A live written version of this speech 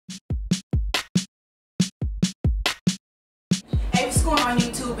What's going on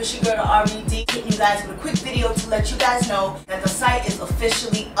YouTube? It's your girl the RBD, hitting you guys with a quick video to let you guys know that the site is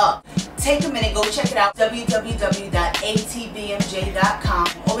officially up. Take a minute, go check it out, www.atbmj.com.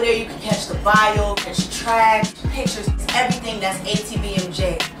 Over there you can catch the bio, catch tracks, pictures, everything that's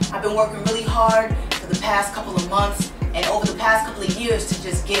ATBMJ. I've been working really hard for the past couple of months and over the past couple of years to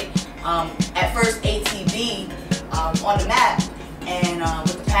just get at first ATB on the map, and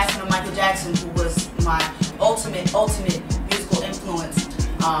with the passing of Michael Jackson, who was my ultimate musical influence,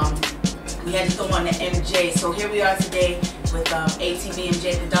 we had to throw on the MJ. So here we are today with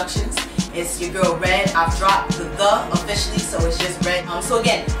ATBMJ Productions. It's your girl Red. I've dropped the officially, so it's just Red. So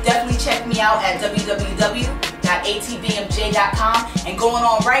again, definitely check me out at www.atbmj.com. And going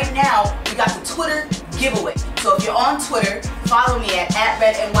on right now, we got the Twitter giveaway. So if you're on Twitter, follow me at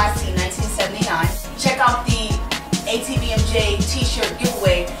RedNYC1979. Check out the ATBMJ t-shirt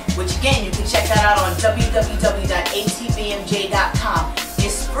giveaway, which again, you can check that out on www.atbmj.com.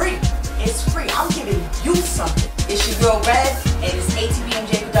 It's free. It's free. I'm giving you something. It's your girl Red, and it's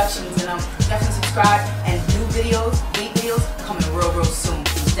ATBMJ Productions, and definitely subscribe, and new videos, week videos, coming real soon.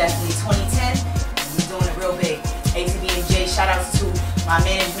 It's definitely 2010, and we're doing it real big. ATBMJ, shout outs to my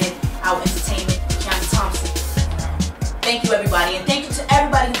management, Our Entertainment, Keanu Thompson. Thank you everybody, and thank you to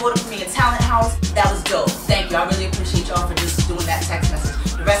everybody who voted for me in Talent House. That was dope. Thank you. I really appreciate y'all for just doing that text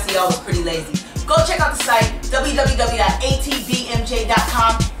message. The rest of y'all was pretty lazy. Go check out the site,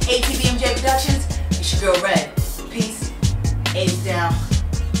 www.atbmj.com. ATBMJ Productions. It's your girl Red. Peace. A's down.